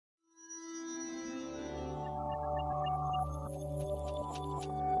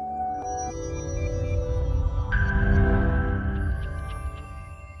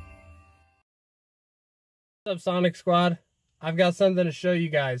What's up, Sonic Squad? I've got something to show you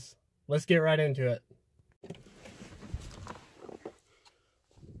guys. Let's get right into it. I'm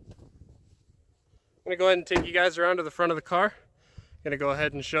gonna go ahead and take you guys around to the front of the car. I'm gonna go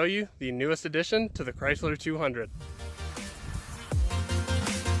ahead and show you the newest addition to the Chrysler 200.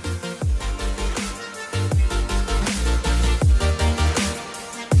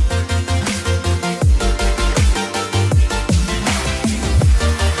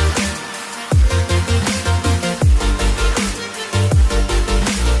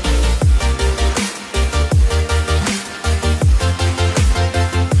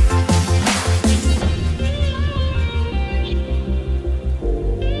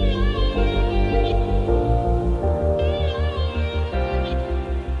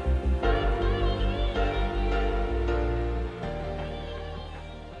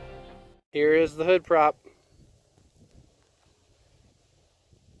 Here is the hood prop.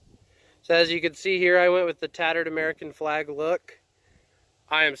 So as you can see here, I went with the tattered American flag look.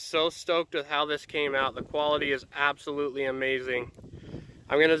 I am so stoked with how this came out. The quality is absolutely amazing.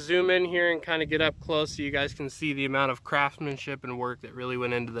 I'm going to zoom in here and kind of get up close so you guys can see the amount of craftsmanship and work that really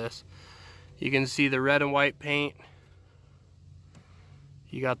went into this. You can see the red and white paint.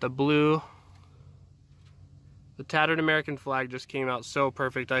 You got the blue. The tattered American flag just came out so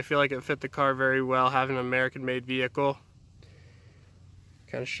perfect. I feel like it fit the car very well, having an American-made vehicle.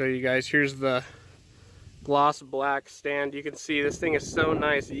 Kind of show you guys. Here's the gloss black stand. You can see this thing is so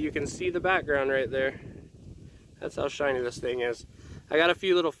nice that you can see the background right there. That's how shiny this thing is. I got a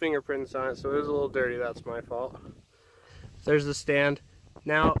few little fingerprints on it, so it was a little dirty. That's my fault. There's the stand.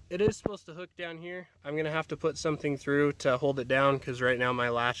 Now, it is supposed to hook down here. I'm going to have to put something through to hold it down because right now my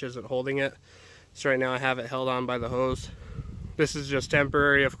latch isn't holding it. So right now I have it held on by the hose. This is just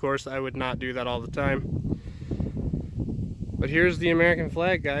temporary, of course. I would not do that all the time. But here's the American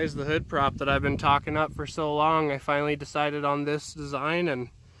flag, guys, the hood prop that I've been talking up for so long. I finally decided on this design,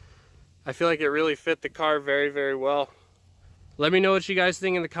 and I feel like it really fit the car very, very well. Let me know what you guys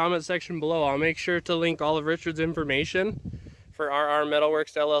think in the comment section below. I'll make sure to link all of Richard's information for RR Metal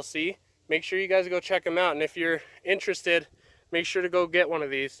Works LLC. Make sure you guys go check them out, and if you're interested, make sure to go get one of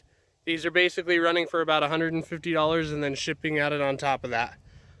these. These are basically running for about $150 and then shipping added on top of that.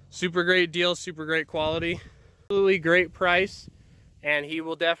 Super great deal, super great quality, absolutely great price, and he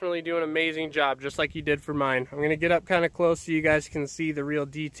will definitely do an amazing job just like he did for mine. I'm gonna get up kind of close so you guys can see the real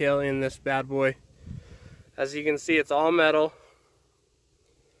detail in this bad boy. As you can see, it's all metal.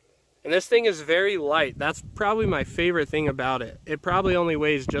 And this thing is very light. That's probably my favorite thing about it. It probably only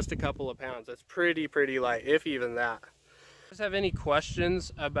weighs just a couple of pounds. It's pretty light, if even that. If you guys have any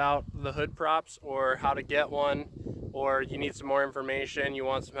questions about the hood props or how to get one, or you need some more information, you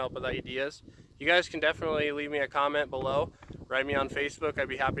want some help with ideas, you guys can definitely leave me a comment below. Write me on Facebook. I'd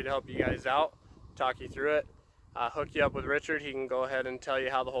be happy to help you guys out, talk you through it, hook you up with Richard. He can go ahead and tell you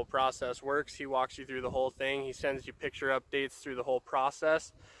how the whole process works. He walks you through the whole thing. He sends you picture updates through the whole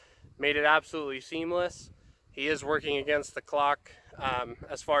process. Made it absolutely seamless. He is working against the clock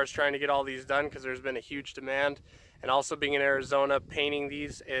as far as trying to get all these done because there's been a huge demand. And also being in Arizona, painting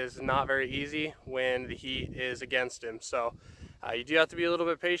these is not very easy when the heat is against him. So you do have to be a little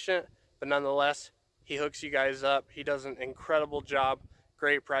bit patient, but nonetheless, he hooks you guys up. He does an incredible job.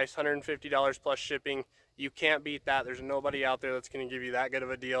 Great price, $150 plus shipping. You can't beat that. There's nobody out there that's going to give you that good of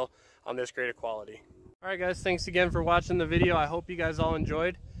a deal on this great of quality. All right, guys, thanks again for watching the video. I hope you guys all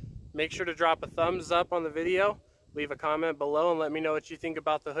enjoyed. Make sure to drop a thumbs up on the video. Leave a comment below and let me know what you think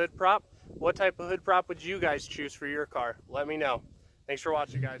about the hood prop. What type of hood prop would you guys choose for your car? Let me know. Thanks for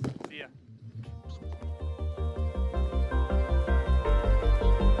watching, guys. See ya.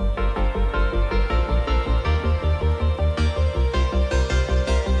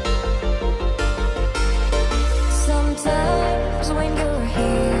 Sometimes when you're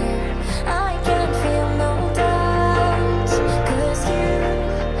here, I can feel no doubt, 'cause you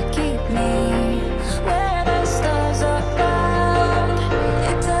keep me where the stars are bound.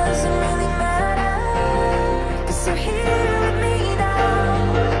 It doesn't really matter, 'cause you're here with me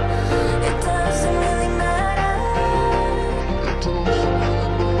now.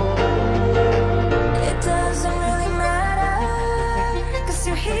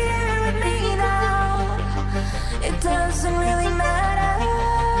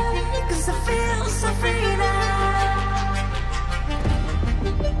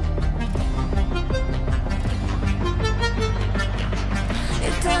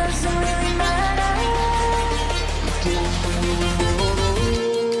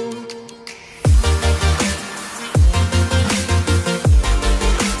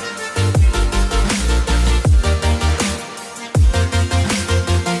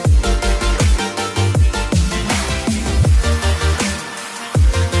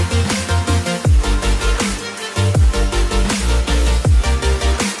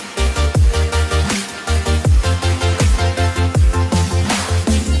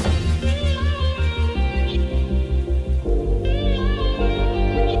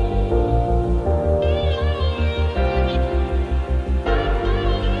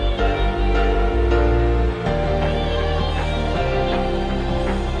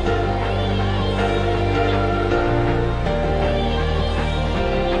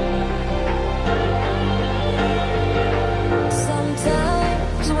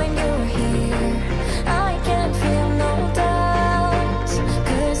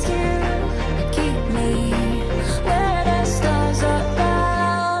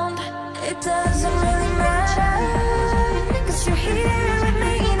 da